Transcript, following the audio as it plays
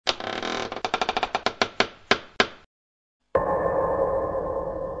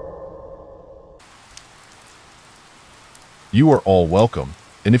You are all welcome,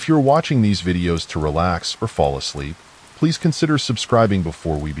 and if you're watching these videos to relax or fall asleep, please consider subscribing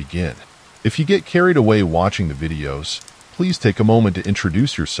before we begin. If you get carried away watching the videos, please take a moment to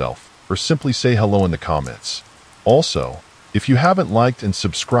introduce yourself or simply say hello in the comments. Also, if you haven't liked and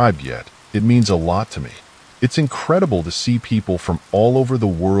subscribed yet, it means a lot to me. It's incredible to see people from all over the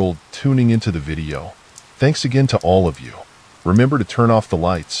world tuning into the video. Thanks again to all of you. Remember to turn off the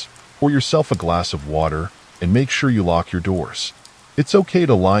lights, pour yourself a glass of water, and make sure you lock your doors. It's okay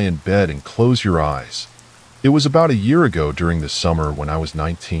to lie in bed and close your eyes. It was about a year ago during the summer when I was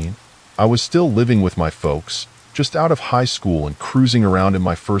 19. I was still living with my folks, just out of high school and cruising around in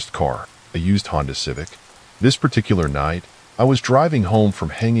my first car, a used Honda Civic. This particular night, I was driving home from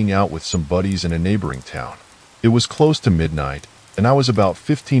hanging out with some buddies in a neighboring town. It was close to midnight, and I was about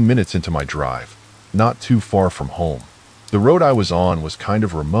 15 minutes into my drive, not too far from home. The road I was on was kind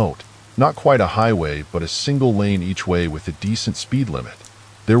of remote, not quite a highway, but a single lane each way with a decent speed limit.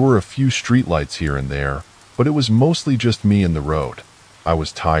 There were a few streetlights here and there, but it was mostly just me and the road. I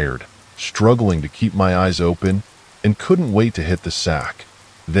was tired, struggling to keep my eyes open, and couldn't wait to hit the sack.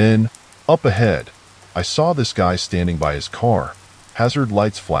 Then, up ahead, I saw this guy standing by his car, hazard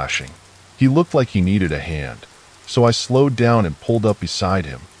lights flashing. He looked like he needed a hand, so I slowed down and pulled up beside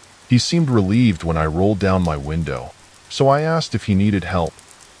him. He seemed relieved when I rolled down my window, so I asked if he needed help.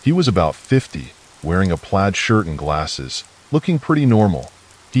 He was about 50, wearing a plaid shirt and glasses, looking pretty normal.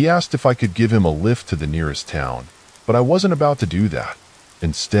 He asked if I could give him a lift to the nearest town, but I wasn't about to do that.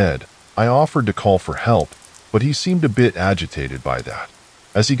 Instead, I offered to call for help, but he seemed a bit agitated by that.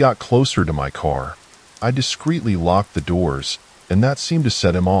 As he got closer to my car, I discreetly locked the doors, and that seemed to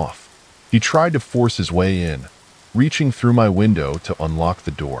set him off. He tried to force his way in, reaching through my window to unlock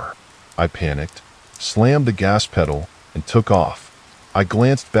the door. I panicked, slammed the gas pedal, and took off. I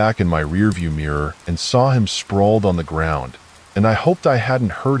glanced back in my rearview mirror and saw him sprawled on the ground, and I hoped I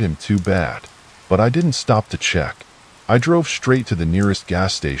hadn't hurt him too bad, but I didn't stop to check. I drove straight to the nearest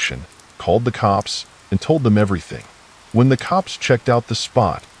gas station, called the cops, and told them everything. When the cops checked out the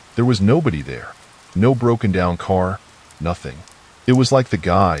spot, there was nobody there. No broken down car, nothing. It was like the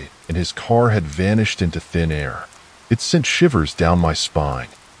guy and his car had vanished into thin air. It sent shivers down my spine.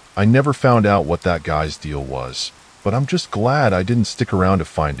 I never found out what that guy's deal was, but I'm just glad I didn't stick around to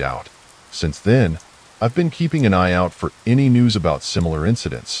find out. Since then, I've been keeping an eye out for any news about similar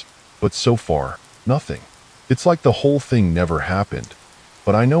incidents, but so far, nothing. It's like the whole thing never happened,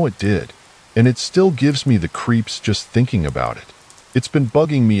 but I know it did, and it still gives me the creeps just thinking about it. It's been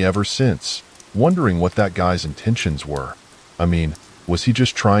bugging me ever since, wondering what that guy's intentions were. I mean, was he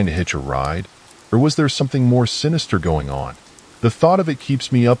just trying to hitch a ride? Or was there something more sinister going on? The thought of it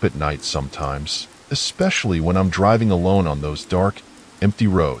keeps me up at night sometimes, especially when I'm driving alone on those dark, empty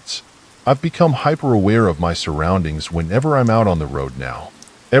roads. I've become hyper-aware of my surroundings whenever I'm out on the road now.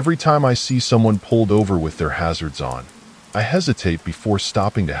 Every time I see someone pulled over with their hazards on, I hesitate before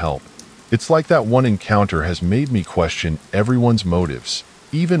stopping to help. It's like that one encounter has made me question everyone's motives,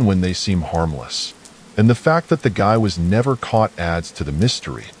 even when they seem harmless. And the fact that the guy was never caught adds to the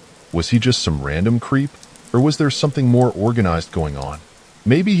mystery. Was he just some random creep? Or was there something more organized going on?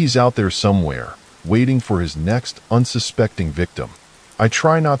 Maybe he's out there somewhere, waiting for his next unsuspecting victim. I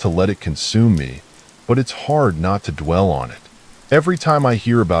try not to let it consume me, but it's hard not to dwell on it. Every time I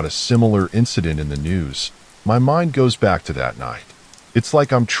hear about a similar incident in the news, my mind goes back to that night. It's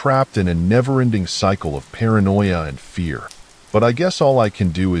like I'm trapped in a never-ending cycle of paranoia and fear. But I guess all I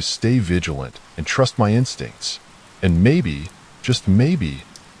can do is stay vigilant and trust my instincts. And maybe, just maybe,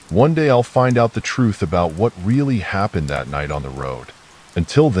 one day I'll find out the truth about what really happened that night on the road.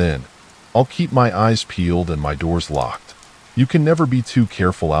 Until then, I'll keep my eyes peeled and my doors locked. You can never be too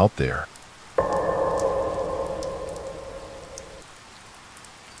careful out there.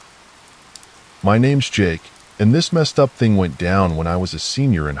 My name's Jake, and this messed up thing went down when I was a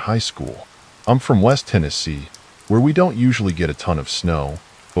senior in high school. I'm from West Tennessee, where we don't usually get a ton of snow,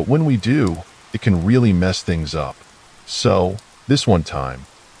 but when we do, it can really mess things up. So, this one time,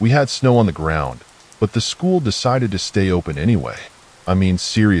 we had snow on the ground, but the school decided to stay open anyway. I mean,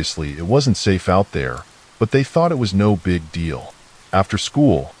 seriously, it wasn't safe out there, but they thought it was no big deal. After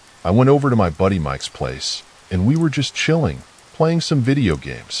school, I went over to my buddy Mike's place, and we were just chilling, playing some video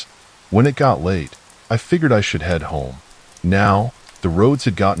games. When it got late, I figured I should head home. Now, the roads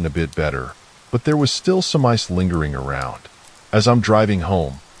had gotten a bit better, but there was still some ice lingering around. As I'm driving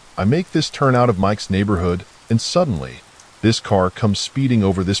home, I make this turn out of Mike's neighborhood, and suddenly, this car comes speeding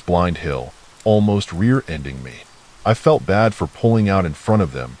over this blind hill, almost rear-ending me. I felt bad for pulling out in front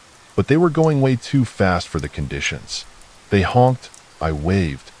of them, but they were going way too fast for the conditions. They honked, I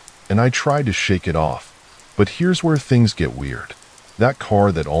waved, and I tried to shake it off. But here's where things get weird. That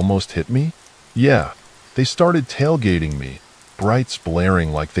car that almost hit me? Yeah, they started tailgating me, brights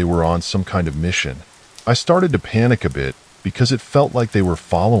blaring like they were on some kind of mission. I started to panic a bit because it felt like they were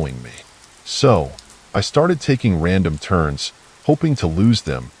following me. So, I started taking random turns, hoping to lose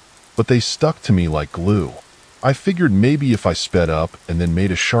them, but they stuck to me like glue. I figured maybe if I sped up and then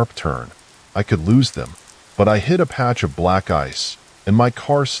made a sharp turn, I could lose them. But I hit a patch of black ice, and my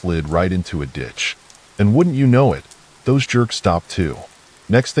car slid right into a ditch. And wouldn't you know it, those jerks stopped too.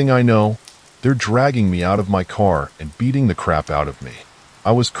 Next thing I know, they're dragging me out of my car and beating the crap out of me.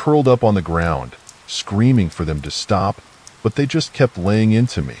 I was curled up on the ground, screaming for them to stop, but they just kept laying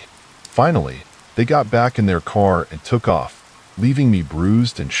into me. Finally, they got back in their car and took off, leaving me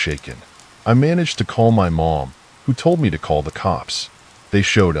bruised and shaken. I managed to call my mom, who told me to call the cops. They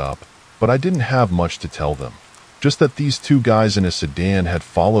showed up, but I didn't have much to tell them. Just that these two guys in a sedan had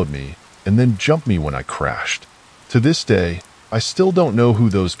followed me and then jumped me when I crashed. To this day, I still don't know who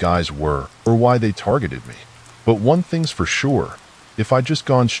those guys were or why they targeted me. But one thing's for sure, if I'd just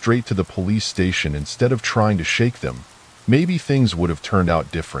gone straight to the police station instead of trying to shake them, maybe things would have turned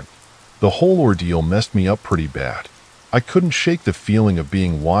out different. The whole ordeal messed me up pretty bad. I couldn't shake the feeling of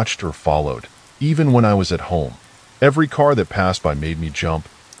being watched or followed, even when I was at home. Every car that passed by made me jump,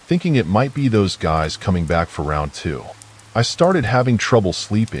 thinking it might be those guys coming back for round two. I started having trouble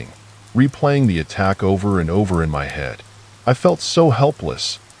sleeping, replaying the attack over and over in my head. I felt so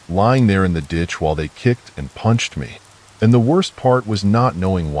helpless, lying there in the ditch while they kicked and punched me. And the worst part was not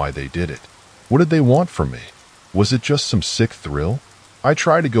knowing why they did it. What did they want from me? Was it just some sick thrill? I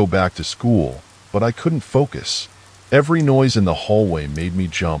tried to go back to school, but I couldn't focus. Every noise in the hallway made me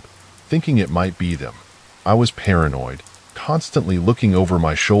jump, thinking it might be them. I was paranoid, constantly looking over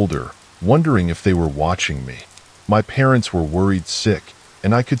my shoulder, wondering if they were watching me. My parents were worried sick,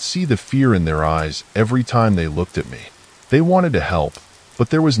 and I could see the fear in their eyes every time they looked at me. They wanted to help, but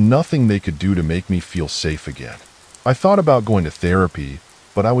there was nothing they could do to make me feel safe again. I thought about going to therapy,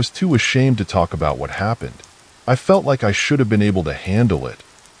 but I was too ashamed to talk about what happened. I felt like I should have been able to handle it,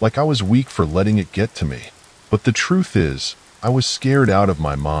 like I was weak for letting it get to me. But the truth is, I was scared out of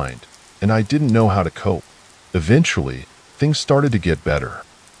my mind, and I didn't know how to cope. Eventually, things started to get better.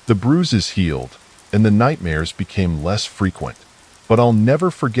 The bruises healed, and the nightmares became less frequent. But I'll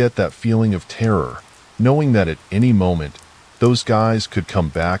never forget that feeling of terror, knowing that at any moment, those guys could come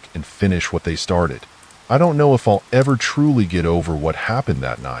back and finish what they started. I don't know if I'll ever truly get over what happened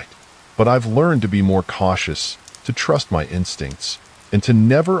that night, but I've learned to be more cautious, to trust my instincts, and to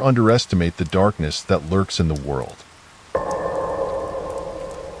never underestimate the darkness that lurks in the world.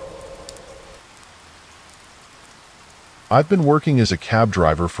 I've been working as a cab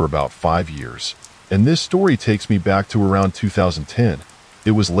driver for about 5 years, and this story takes me back to around 2010.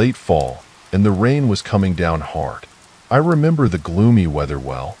 It was late fall, and the rain was coming down hard. I remember the gloomy weather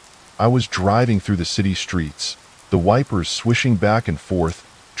well. I was driving through the city streets, the wipers swishing back and forth,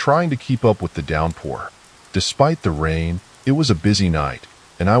 trying to keep up with the downpour. Despite the rain, it was a busy night,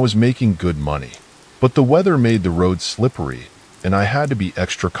 and I was making good money. But the weather made the roads slippery, and I had to be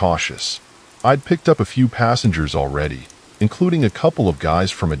extra cautious. I'd picked up a few passengers already, including a couple of guys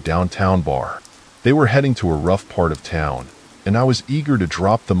from a downtown bar. They were heading to a rough part of town, and I was eager to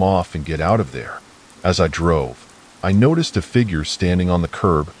drop them off and get out of there. As I drove, I noticed a figure standing on the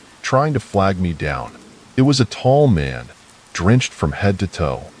curb, trying to flag me down. It was a tall man, drenched from head to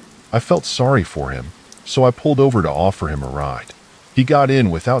toe. I felt sorry for him, so I pulled over to offer him a ride. He got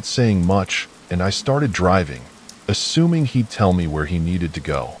in without saying much, and I started driving, assuming he'd tell me where he needed to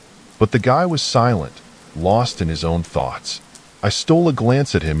go. But the guy was silent, lost in his own thoughts. I stole a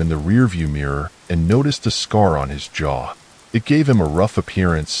glance at him in the rearview mirror and noticed a scar on his jaw. It gave him a rough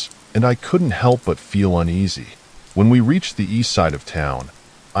appearance, and I couldn't help but feel uneasy. When we reached the east side of town,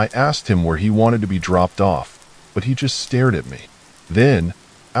 I asked him where he wanted to be dropped off, but he just stared at me. Then,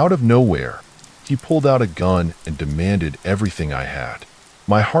 out of nowhere, he pulled out a gun and demanded everything I had.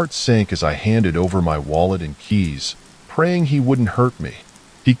 My heart sank as I handed over my wallet and keys, praying he wouldn't hurt me.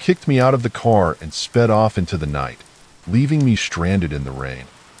 He kicked me out of the car and sped off into the night, leaving me stranded in the rain.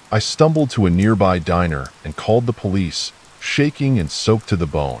 I stumbled to a nearby diner and called the police, shaking and soaked to the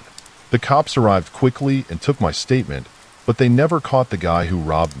bone. The cops arrived quickly and took my statement, but they never caught the guy who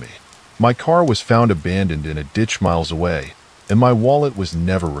robbed me. My car was found abandoned in a ditch miles away, and my wallet was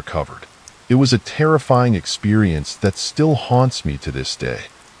never recovered. It was a terrifying experience that still haunts me to this day.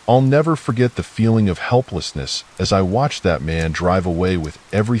 I'll never forget the feeling of helplessness as I watched that man drive away with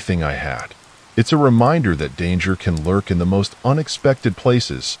everything I had. It's a reminder that danger can lurk in the most unexpected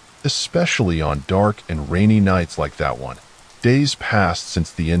places, especially on dark and rainy nights like that one. Days passed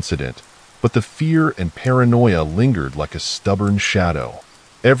since the incident, but the fear and paranoia lingered like a stubborn shadow.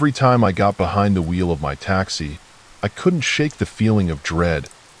 Every time I got behind the wheel of my taxi, I couldn't shake the feeling of dread,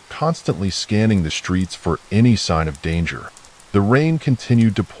 constantly scanning the streets for any sign of danger. The rain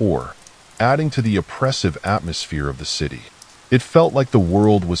continued to pour, adding to the oppressive atmosphere of the city. It felt like the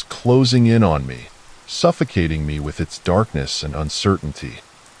world was closing in on me, suffocating me with its darkness and uncertainty.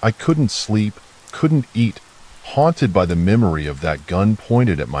 I couldn't sleep, couldn't eat, haunted by the memory of that gun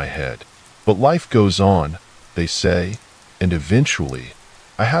pointed at my head. But life goes on, they say, and eventually,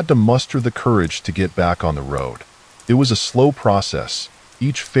 I had to muster the courage to get back on the road. It was a slow process,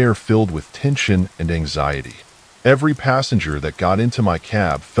 each fare filled with tension and anxiety. Every passenger that got into my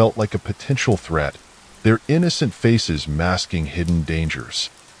cab felt like a potential threat, their innocent faces masking hidden dangers.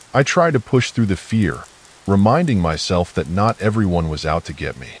 I tried to push through the fear, reminding myself that not everyone was out to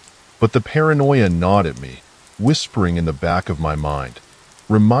get me. But the paranoia gnawed at me, whispering in the back of my mind,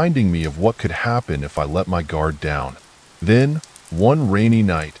 reminding me of what could happen if I let my guard down. Then, one rainy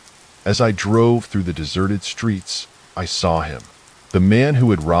night, as I drove through the deserted streets, I saw him. The man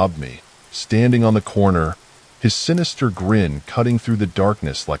who had robbed me, standing on the corner, his sinister grin cutting through the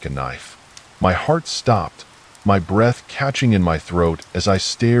darkness like a knife. My heart stopped, my breath catching in my throat as I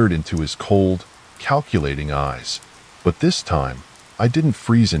stared into his cold, calculating eyes. But this time, I didn't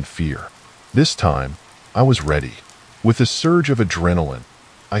freeze in fear. This time, I was ready. With a surge of adrenaline,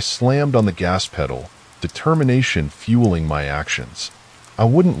 I slammed on the gas pedal, determination fueling my actions. I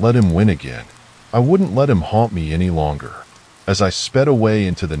wouldn't let him win again. I wouldn't let him haunt me any longer. As I sped away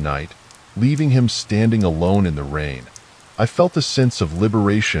into the night, leaving him standing alone in the rain, I felt a sense of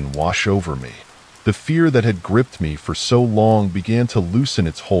liberation wash over me. The fear that had gripped me for so long began to loosen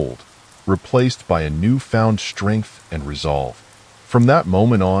its hold, replaced by a newfound strength and resolve. From that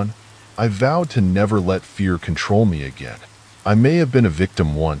moment on, I vowed to never let fear control me again. I may have been a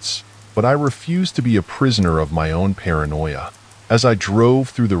victim once, but I refused to be a prisoner of my own paranoia. As I drove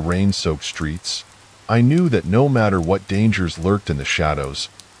through the rain-soaked streets, I knew that no matter what dangers lurked in the shadows,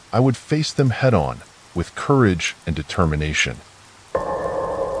 I would face them head-on, with courage and determination.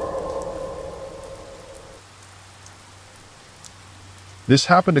 This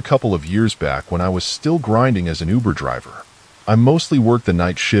happened a couple of years back when I was still grinding as an Uber driver. I mostly worked the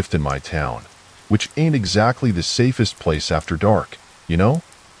night shift in my town, which ain't exactly the safest place after dark, you know?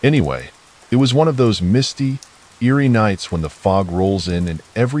 Anyway, it was one of those misty, eerie nights when the fog rolls in and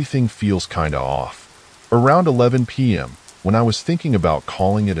everything feels kinda off. Around 11 p.m., when I was thinking about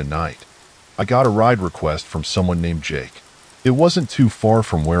calling it a night, I got a ride request from someone named Jake. It wasn't too far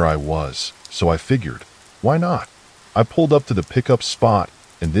from where I was, so I figured, why not? I pulled up to the pickup spot,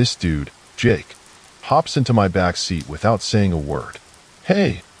 and this dude, Jake, hops into my back seat without saying a word.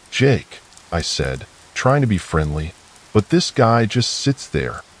 "Hey, Jake," I said, trying to be friendly, but this guy just sits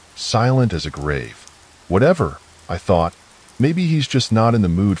there, silent as a grave. Whatever, I thought, maybe he's just not in the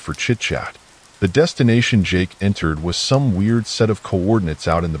mood for chit-chat. The destination Jake entered was some weird set of coordinates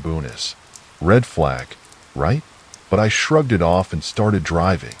out in the boonies. Red flag, right? But I shrugged it off and started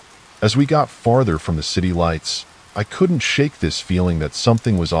driving. As we got farther from the city lights, I couldn't shake this feeling that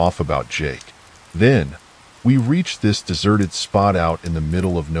something was off about Jake. Then, we reached this deserted spot out in the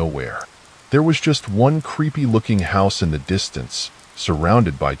middle of nowhere. There was just one creepy-looking house in the distance,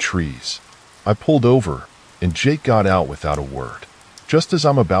 surrounded by trees. I pulled over, and Jake got out without a word. Just as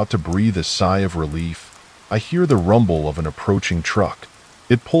I'm about to breathe a sigh of relief, I hear the rumble of an approaching truck.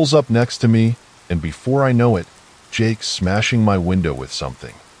 It pulls up next to me, and before I know it, Jake's smashing my window with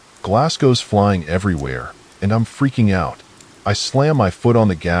something. Glass goes flying everywhere, and I'm freaking out. I slam my foot on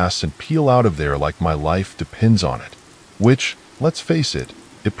the gas and peel out of there like my life depends on it. Which, let's face it,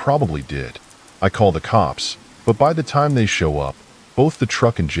 it probably did. I call the cops, but by the time they show up, both the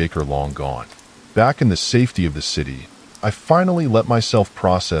truck and Jake are long gone. Back in the safety of the city, I finally let myself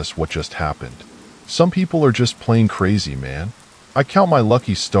process what just happened. Some people are just plain crazy, man. I count my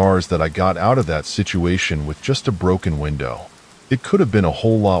lucky stars that I got out of that situation with just a broken window. It could have been a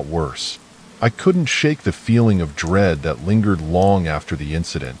whole lot worse. I couldn't shake the feeling of dread that lingered long after the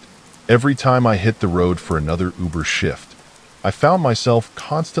incident. Every time I hit the road for another Uber shift, I found myself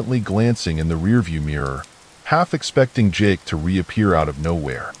constantly glancing in the rearview mirror, half expecting Jake to reappear out of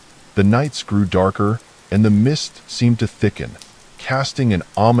nowhere. The nights grew darker, and the mist seemed to thicken, casting an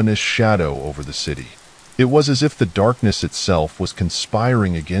ominous shadow over the city. It was as if the darkness itself was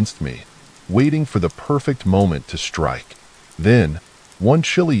conspiring against me, waiting for the perfect moment to strike. Then, one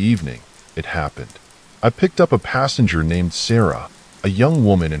chilly evening, it happened. I picked up a passenger named Sarah, a young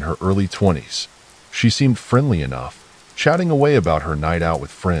woman in her early 20s. She seemed friendly enough, chatting away about her night out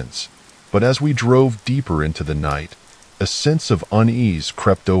with friends. But as we drove deeper into the night, a sense of unease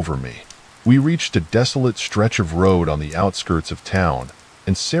crept over me. We reached a desolate stretch of road on the outskirts of town,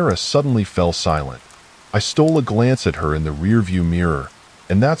 and Sarah suddenly fell silent. I stole a glance at her in the rearview mirror,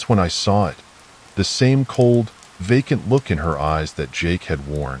 and that's when I saw it. The same cold, vacant look in her eyes that Jake had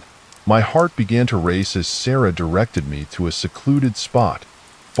worn. My heart began to race as Sarah directed me to a secluded spot,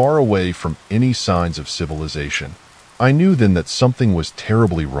 far away from any signs of civilization. I knew then that something was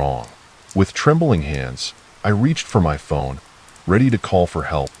terribly wrong. With trembling hands, I reached for my phone, ready to call for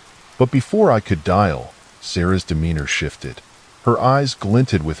help. But before I could dial, Sarah's demeanor shifted. Her eyes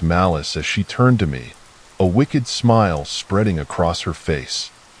glinted with malice as she turned to me, a wicked smile spreading across her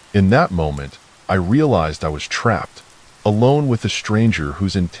face. In that moment, I realized I was trapped, alone with a stranger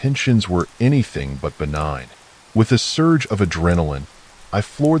whose intentions were anything but benign. With a surge of adrenaline, I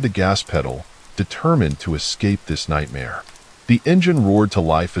floored the gas pedal, determined to escape this nightmare. The engine roared to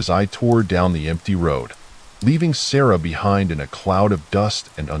life as I tore down the empty road, leaving Sarah behind in a cloud of dust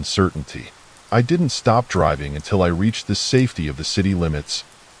and uncertainty. I didn't stop driving until I reached the safety of the city limits,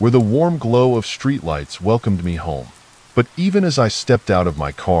 where the warm glow of streetlights welcomed me home. But even as I stepped out of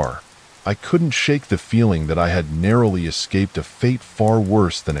my car, I couldn't shake the feeling that I had narrowly escaped a fate far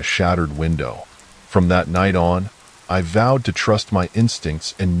worse than a shattered window. From that night on, I vowed to trust my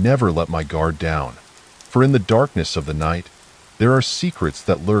instincts and never let my guard down. For in the darkness of the night, there are secrets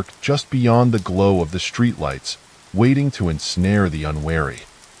that lurk just beyond the glow of the streetlights, waiting to ensnare the unwary.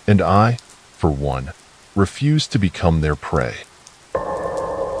 And I, for one, refuse to become their prey.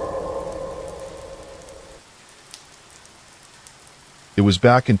 It was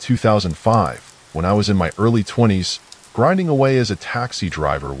back in 2005, when I was in my early 20s, grinding away as a taxi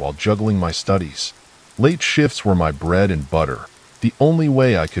driver while juggling my studies. Late shifts were my bread and butter, the only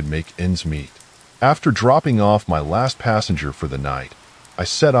way I could make ends meet. After dropping off my last passenger for the night, I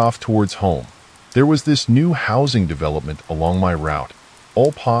set off towards home. There was this new housing development along my route,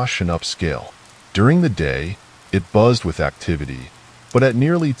 all posh and upscale. During the day, it buzzed with activity, but at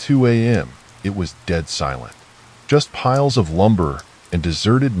nearly 2 a.m., it was dead silent. Just piles of lumber and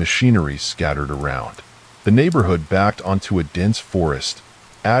deserted machinery scattered around. The neighborhood backed onto a dense forest,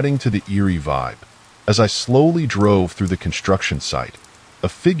 adding to the eerie vibe. As I slowly drove through the construction site, a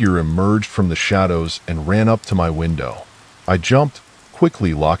figure emerged from the shadows and ran up to my window. I jumped,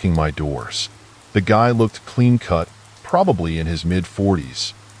 quickly locking my doors. The guy looked clean-cut, probably in his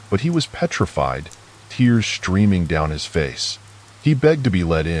mid-40s, but he was petrified, tears streaming down his face. He begged to be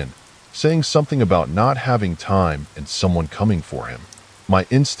let in, saying something about not having time and someone coming for him. My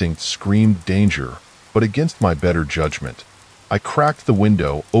instinct screamed danger, but against my better judgment, I cracked the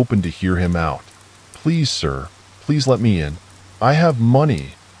window open to hear him out. "Please, sir, please let me in. I have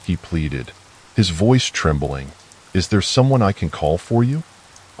money," he pleaded, his voice trembling. "Is there someone I can call for you?"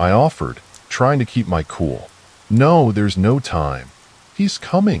 I offered, trying to keep my cool. "No, there's no time. He's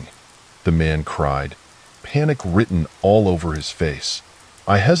coming," the man cried, panic written all over his face.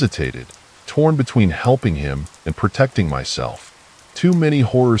 I hesitated, torn between helping him and protecting myself. Too many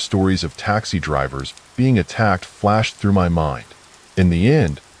horror stories of taxi drivers being attacked flashed through my mind. In the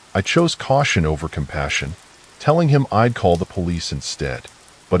end, I chose caution over compassion, telling him I'd call the police instead.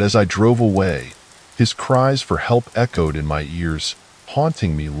 But as I drove away, his cries for help echoed in my ears,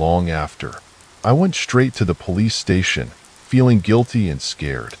 haunting me long after. I went straight to the police station, feeling guilty and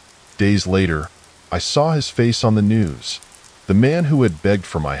scared. Days later, I saw his face on the news. The man who had begged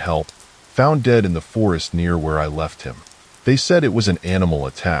for my help, found dead in the forest near where I left him. They said it was an animal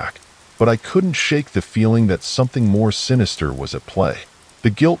attack, but I couldn't shake the feeling that something more sinister was at play.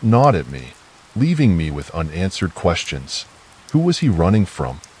 The guilt gnawed at me, leaving me with unanswered questions. Who was he running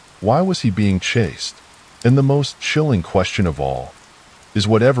from? Why was he being chased? And the most chilling question of all, is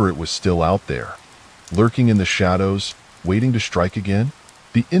whatever it was still out there, lurking in the shadows, waiting to strike again?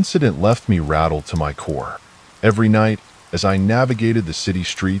 The incident left me rattled to my core. Every night, as I navigated the city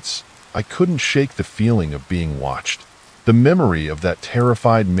streets, I couldn't shake the feeling of being watched. The memory of that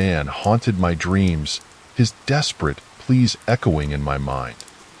terrified man haunted my dreams, his desperate pleas echoing in my mind.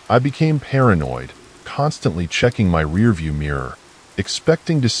 I became paranoid, constantly checking my rearview mirror,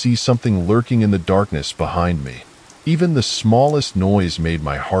 expecting to see something lurking in the darkness behind me. Even the smallest noise made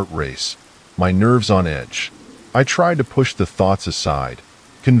my heart race, my nerves on edge. I tried to push the thoughts aside,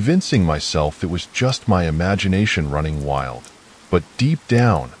 convincing myself it was just my imagination running wild. But deep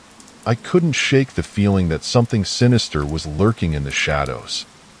down, I couldn't shake the feeling that something sinister was lurking in the shadows.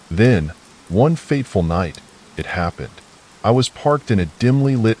 Then, one fateful night, it happened. I was parked in a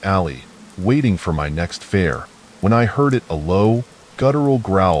dimly lit alley, waiting for my next fare, when I heard a low, guttural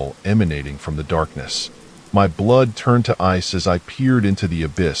growl emanating from the darkness. My blood turned to ice as I peered into the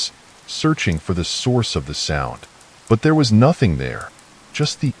abyss, searching for the source of the sound. But there was nothing there.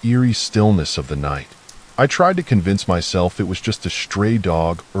 just the eerie stillness of the night. I tried to convince myself it was just a stray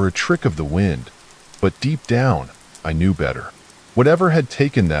dog or a trick of the wind, but deep down, I knew better. Whatever had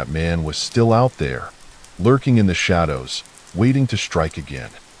taken that man was still out there, lurking in the shadows, waiting to strike again.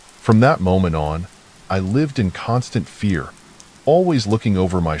 From that moment on, I lived in constant fear, always looking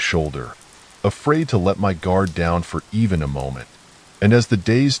over my shoulder, afraid to let my guard down for even a moment. And as the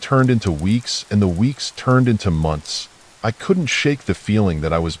days turned into weeks and the weeks turned into months, I couldn't shake the feeling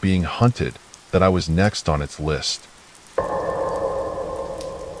that I was being hunted, that I was next on its list.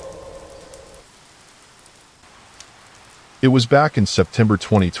 It was back in September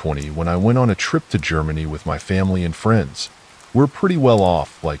 2020 when I went on a trip to Germany with my family and friends. We're pretty well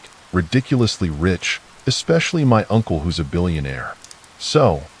off, like ridiculously rich, especially my uncle who's a billionaire.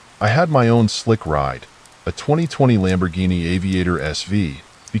 So, I had my own slick ride, a 2020 Lamborghini Aviator SV,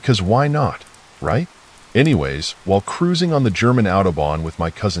 because why not, right? Anyways, while cruising on the German Autobahn with my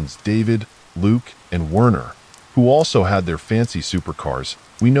cousins David, Luke, and Werner, who also had their fancy supercars,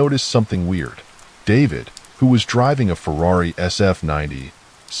 we noticed something weird. David, who was driving a Ferrari SF90,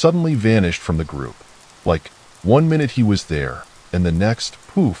 suddenly vanished from the group. Like, 1 minute he was there, and the next,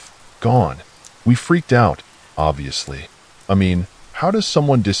 poof, gone. We freaked out, obviously. I mean, how does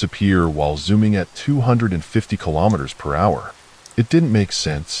someone disappear while zooming at 250 kilometers per hour? It didn't make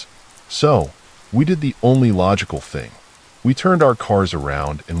sense. So, we did the only logical thing. We turned our cars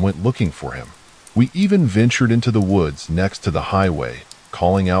around and went looking for him. We even ventured into the woods next to the highway,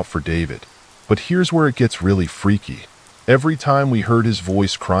 calling out for David. But here's where it gets really freaky. Every time we heard his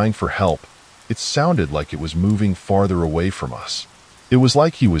voice crying for help, it sounded like it was moving farther away from us. It was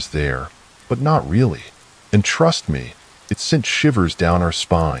like he was there, but not really. And trust me, it sent shivers down our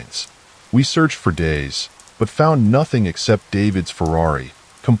spines. We searched for days, but found nothing except David's Ferrari,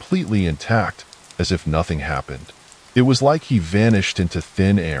 completely intact, as if nothing happened. It was like he vanished into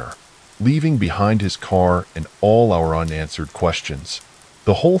thin air, leaving behind his car and all our unanswered questions.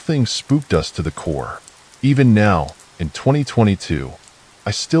 The whole thing spooked us to the core. Even now, in 2022,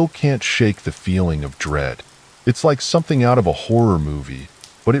 I still can't shake the feeling of dread. It's like something out of a horror movie,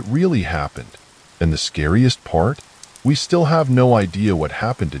 but it really happened. And the scariest part? We still have no idea what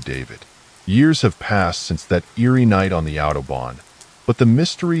happened to David. Years have passed since that eerie night on the Autobahn, but the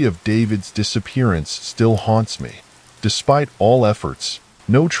mystery of David's disappearance still haunts me. Despite all efforts,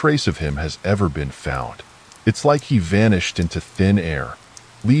 no trace of him has ever been found. It's like he vanished into thin air,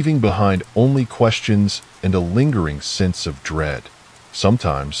 leaving behind only questions and a lingering sense of dread.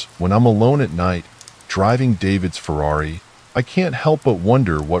 Sometimes, when I'm alone at night, driving David's Ferrari, I can't help but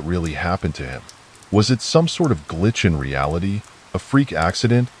wonder what really happened to him. Was it some sort of glitch in reality, a freak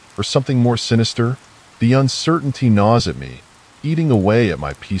accident, or something more sinister? The uncertainty gnaws at me, eating away at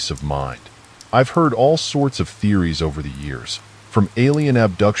my peace of mind. I've heard all sorts of theories over the years, from alien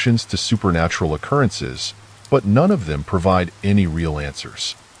abductions to supernatural occurrences, but none of them provide any real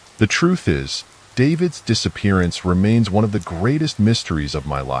answers. The truth is, David's disappearance remains one of the greatest mysteries of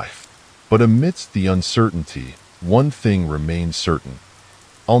my life. But amidst the uncertainty, one thing remains certain.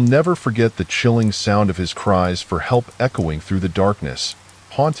 I'll never forget the chilling sound of his cries for help echoing through the darkness,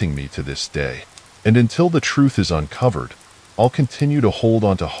 haunting me to this day. And until the truth is uncovered, I'll continue to hold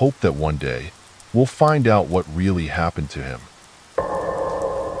on to hope that one day, we'll find out what really happened to him.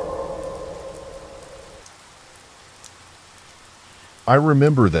 I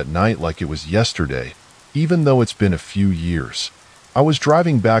remember that night like it was yesterday, even though it's been a few years. I was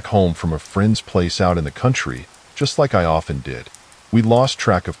driving back home from a friend's place out in the country, just like I often did. We lost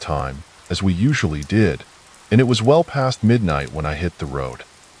track of time, as we usually did, and it was well past midnight when I hit the road.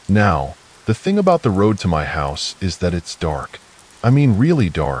 Now, the thing about the road to my house is that it's dark. I mean really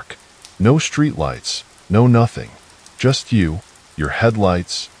dark. No streetlights, no nothing. Just you, your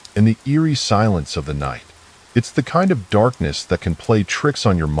headlights, and the eerie silence of the night. It's the kind of darkness that can play tricks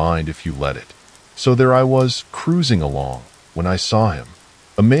on your mind if you let it. So there I was, cruising along, when I saw him.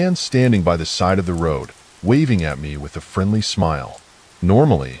 A man standing by the side of the road, waving at me with a friendly smile.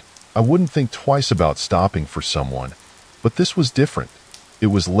 Normally, I wouldn't think twice about stopping for someone, but this was different. It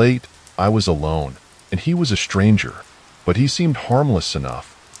was late, I was alone, and he was a stranger, but he seemed harmless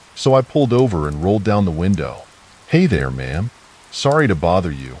enough. So I pulled over and rolled down the window. "Hey there, ma'am. Sorry to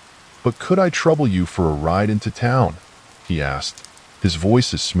bother you, but could I trouble you for a ride into town?" he asked, his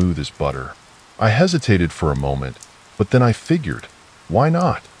voice as smooth as butter. I hesitated for a moment, but then I figured, why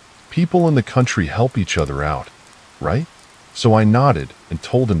not? People in the country help each other out, right? So I nodded and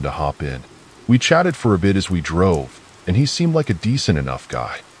told him to hop in. We chatted for a bit as we drove, and he seemed like a decent enough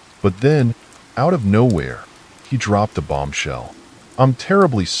guy. But then, out of nowhere, he dropped a bombshell. "I'm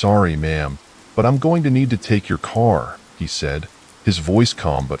terribly sorry, ma'am, but I'm going to need to take your car," he said, his voice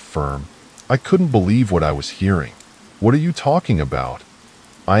calm but firm. I couldn't believe what I was hearing. "What are you talking about?"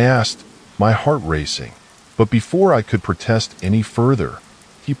 I asked, my heart racing. But before I could protest any further,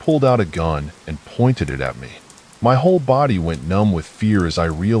 he pulled out a gun and pointed it at me. My whole body went numb with fear as I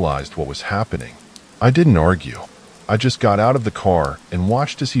realized what was happening. I didn't argue. I just got out of the car and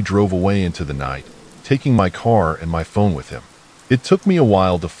watched as he drove away into the night, taking my car and my phone with him. It took me a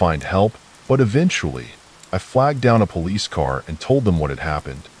while to find help, but eventually, I flagged down a police car and told them what had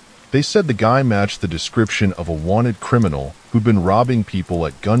happened. They said the guy matched the description of a wanted criminal who'd been robbing people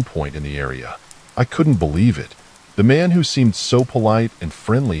at gunpoint in the area. I couldn't believe it. The man who seemed so polite and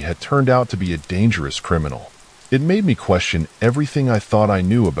friendly had turned out to be a dangerous criminal. It made me question everything I thought I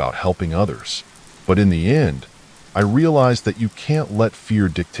knew about helping others. But in the end, I realized that you can't let fear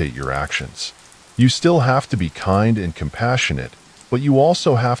dictate your actions. You still have to be kind and compassionate, but you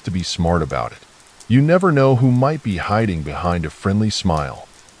also have to be smart about it. You never know who might be hiding behind a friendly smile.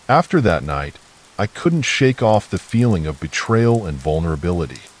 After that night, I couldn't shake off the feeling of betrayal and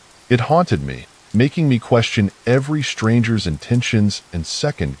vulnerability. It haunted me, making me question every stranger's intentions and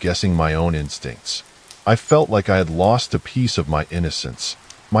second-guessing my own instincts. I felt like I had lost a piece of my innocence,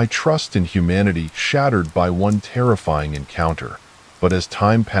 my trust in humanity shattered by one terrifying encounter. But as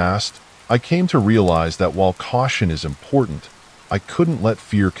time passed, I came to realize that while caution is important, I couldn't let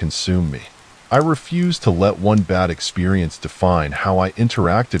fear consume me. I refused to let one bad experience define how I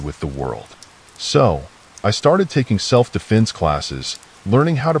interacted with the world. So, I started taking self-defense classes,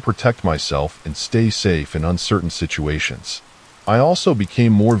 learning how to protect myself and stay safe in uncertain situations. I also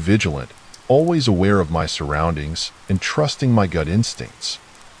became more vigilant, always aware of my surroundings and trusting my gut instincts.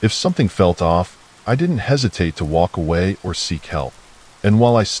 If something felt off, I didn't hesitate to walk away or seek help. And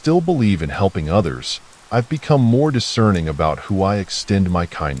while I still believe in helping others, I've become more discerning about who I extend my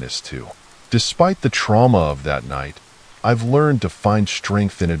kindness to. Despite the trauma of that night, I've learned to find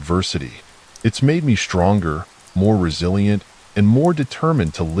strength in adversity. It's made me stronger, more resilient, and more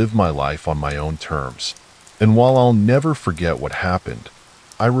determined to live my life on my own terms. And while I'll never forget what happened,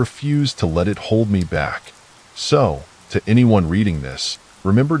 I refuse to let it hold me back. So, to anyone reading this,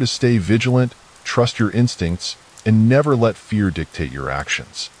 remember to stay vigilant, trust your instincts, and never let fear dictate your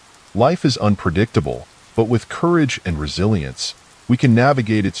actions. Life is unpredictable, but with courage and resilience, we can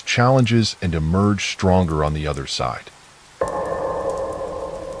navigate its challenges and emerge stronger on the other side.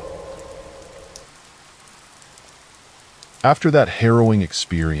 After that harrowing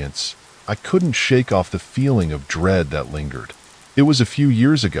experience, I couldn't shake off the feeling of dread that lingered. It was a few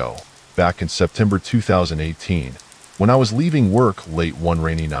years ago, back in September 2018, when I was leaving work late one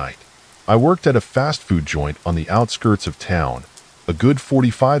rainy night. I worked at a fast food joint on the outskirts of town, a good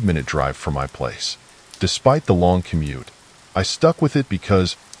 45-minute drive from my place. Despite the long commute, I stuck with it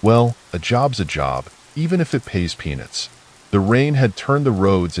because, well, a job's a job, even if it pays peanuts. The rain had turned the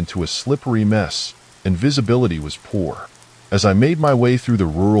roads into a slippery mess, and visibility was poor. As I made my way through the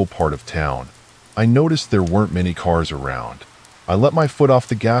rural part of town, I noticed there weren't many cars around. I let my foot off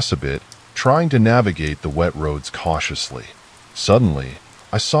the gas a bit, trying to navigate the wet roads cautiously. Suddenly,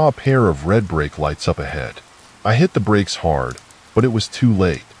 I saw a pair of red brake lights up ahead. I hit the brakes hard, but it was too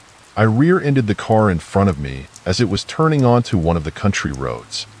late. I rear-ended the car in front of me as it was turning onto one of the country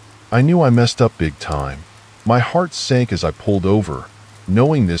roads. I knew I messed up big time. My heart sank as I pulled over,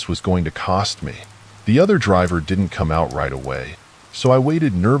 knowing this was going to cost me. The other driver didn't come out right away, so I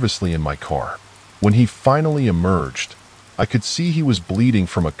waited nervously in my car. When he finally emerged, I could see he was bleeding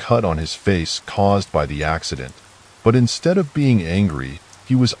from a cut on his face caused by the accident. But instead of being angry,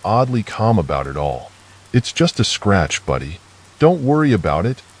 he was oddly calm about it all. "It's just a scratch, buddy. Don't worry about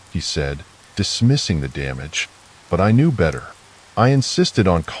it," he said, dismissing the damage. But I knew better. I insisted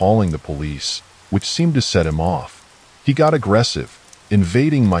on calling the police, which seemed to set him off. He got aggressive,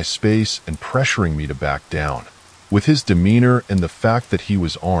 invading my space and pressuring me to back down. With his demeanor and the fact that he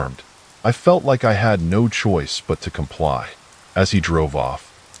was armed, I felt like I had no choice but to comply. As he drove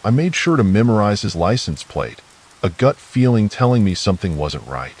off, I made sure to memorize his license plate, a gut feeling telling me something wasn't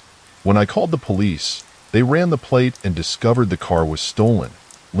right. When I called the police, they ran the plate and discovered the car was stolen,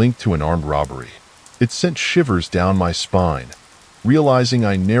 linked to an armed robbery. It sent shivers down my spine, realizing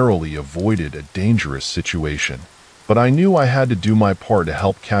I narrowly avoided a dangerous situation. But I knew I had to do my part to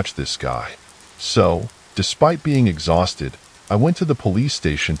help catch this guy. So, despite being exhausted, I went to the police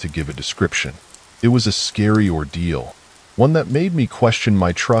station to give a description. It was a scary ordeal, one that made me question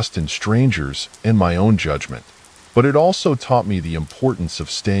my trust in strangers and my own judgment. But it also taught me the importance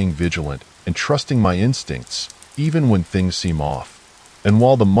of staying vigilant and trusting my instincts, even when things seem off. And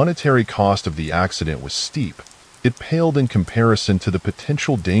while the monetary cost of the accident was steep, it paled in comparison to the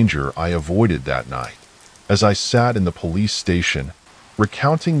potential danger I avoided that night. As I sat in the police station,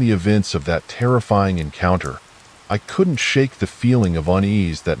 recounting the events of that terrifying encounter, I couldn't shake the feeling of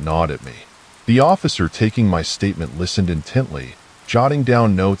unease that gnawed at me. The officer taking my statement listened intently, jotting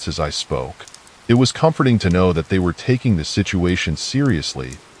down notes as I spoke. It was comforting to know that they were taking the situation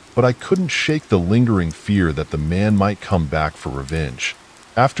seriously, but I couldn't shake the lingering fear that the man might come back for revenge.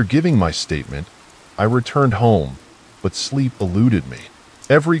 After giving my statement, I returned home, but sleep eluded me.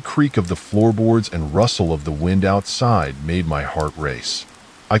 Every creak of the floorboards and rustle of the wind outside made my heart race.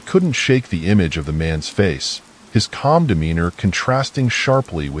 I couldn't shake the image of the man's face, his calm demeanor contrasting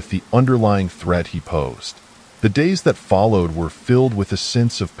sharply with the underlying threat he posed. The days that followed were filled with a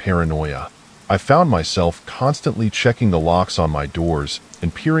sense of paranoia. I found myself constantly checking the locks on my doors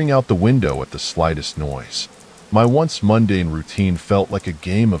and peering out the window at the slightest noise. My once mundane routine felt like a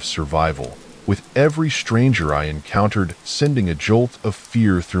game of survival, with every stranger I encountered sending a jolt of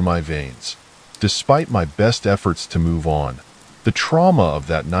fear through my veins. Despite my best efforts to move on, the trauma of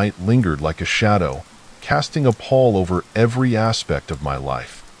that night lingered like a shadow, casting a pall over every aspect of my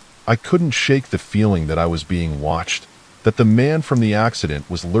life. I couldn't shake the feeling that I was being watched, that the man from the accident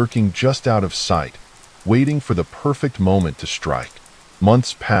was lurking just out of sight, waiting for the perfect moment to strike.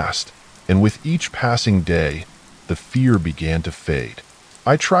 Months passed, and with each passing day, the fear began to fade.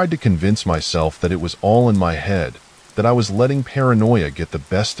 I tried to convince myself that it was all in my head, that I was letting paranoia get the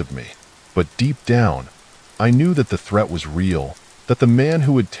best of me. But deep down, I knew that the threat was real, that the man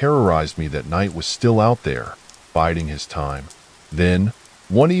who had terrorized me that night was still out there, biding his time. Then,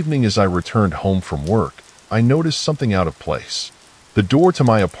 one evening as I returned home from work, I noticed something out of place. The door to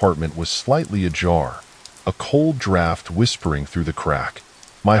my apartment was slightly ajar, a cold draft whispering through the crack.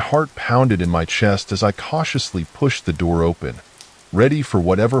 My heart pounded in my chest as I cautiously pushed the door open, ready for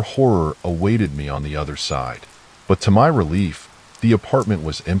whatever horror awaited me on the other side. But to my relief, the apartment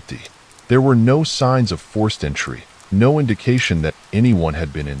was empty. There were no signs of forced entry, no indication that anyone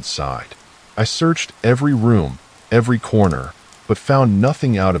had been inside. I searched every room, every corner, but found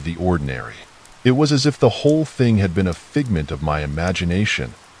nothing out of the ordinary. It was as if the whole thing had been a figment of my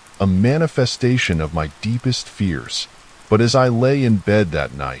imagination, a manifestation of my deepest fears. But as I lay in bed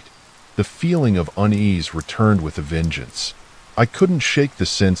that night, the feeling of unease returned with a vengeance. I couldn't shake the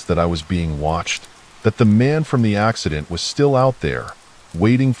sense that I was being watched, that the man from the accident was still out there,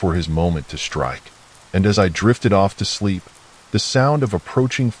 waiting for his moment to strike. And as I drifted off to sleep, the sound of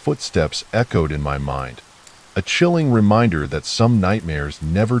approaching footsteps echoed in my mind, a chilling reminder that some nightmares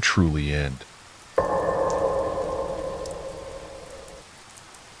never truly end.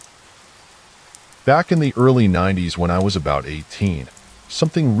 Back in the early 90s when I was about 18,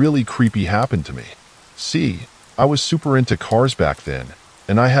 something really creepy happened to me. See, I was super into cars back then,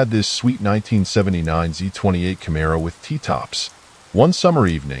 and I had this sweet 1979 Z28 Camaro with T-tops. One summer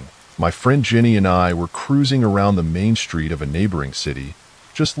evening, my friend Jenny and I were cruising around the main street of a neighboring city,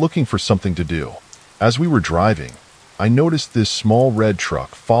 just looking for something to do. As we were driving, I noticed this small red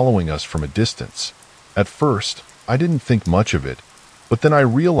truck following us from a distance. At first, I didn't think much of it, but then I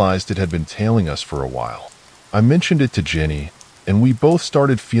realized it had been tailing us for a while. I mentioned it to Jenny, and we both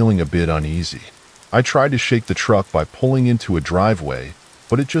started feeling a bit uneasy. I tried to shake the truck by pulling into a driveway,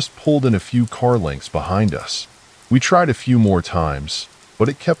 but it just pulled in a few car lengths behind us. We tried a few more times, but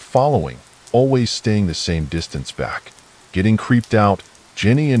it kept following, always staying the same distance back. Getting creeped out,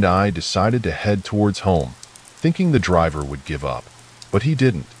 Jenny and I decided to head towards home, thinking the driver would give up. But he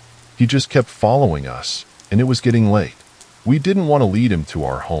didn't. He just kept following us, and it was getting late. We didn't want to lead him to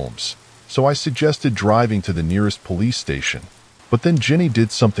our homes, so I suggested driving to the nearest police station. But then Jenny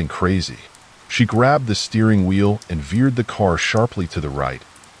did something crazy. She grabbed the steering wheel and veered the car sharply to the right,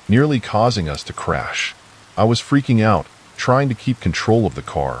 nearly causing us to crash. I was freaking out, trying to keep control of the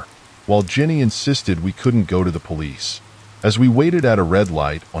car, while Jenny insisted we couldn't go to the police. As we waited at a red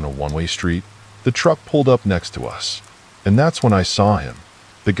light on a one-way street, the truck pulled up next to us. And that's when I saw him.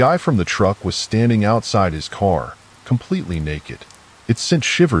 The guy from the truck was standing outside his car, completely naked. It sent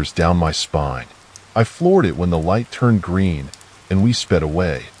shivers down my spine. I floored it when the light turned green, and we sped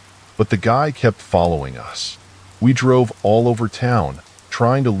away. But the guy kept following us. We drove all over town,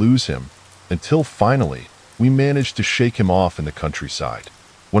 trying to lose him, until finally, we managed to shake him off in the countryside.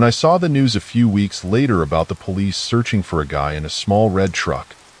 When I saw the news a few weeks later about the police searching for a guy in a small red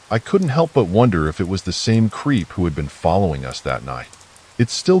truck, I couldn't help but wonder if it was the same creep who had been following us that night. It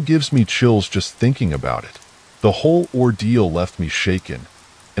still gives me chills just thinking about it. The whole ordeal left me shaken,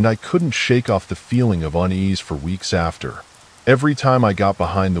 and I couldn't shake off the feeling of unease for weeks after. Every time I got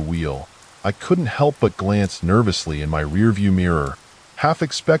behind the wheel, I couldn't help but glance nervously in my rearview mirror, half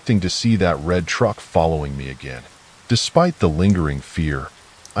expecting to see that red truck following me again. Despite the lingering fear,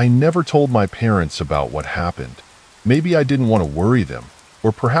 I never told my parents about what happened. Maybe I didn't want to worry them,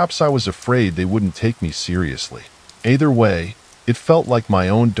 or perhaps I was afraid they wouldn't take me seriously. Either way, it felt like my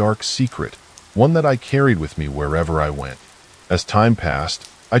own dark secret, one that I carried with me wherever I went. As time passed,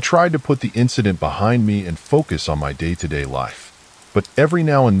 I tried to put the incident behind me and focus on my day-to-day life. But every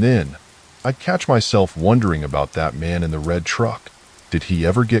now and then, I'd catch myself wondering about that man in the red truck. Did he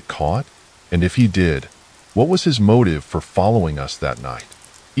ever get caught? And if he did, what was his motive for following us that night?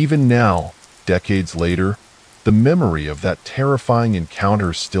 Even now, decades later, the memory of that terrifying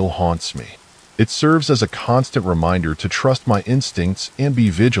encounter still haunts me. It serves as a constant reminder to trust my instincts and be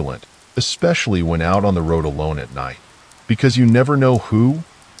vigilant, especially when out on the road alone at night. Because you never know who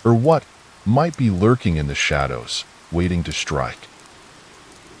or what might be lurking in the shadows, waiting to strike.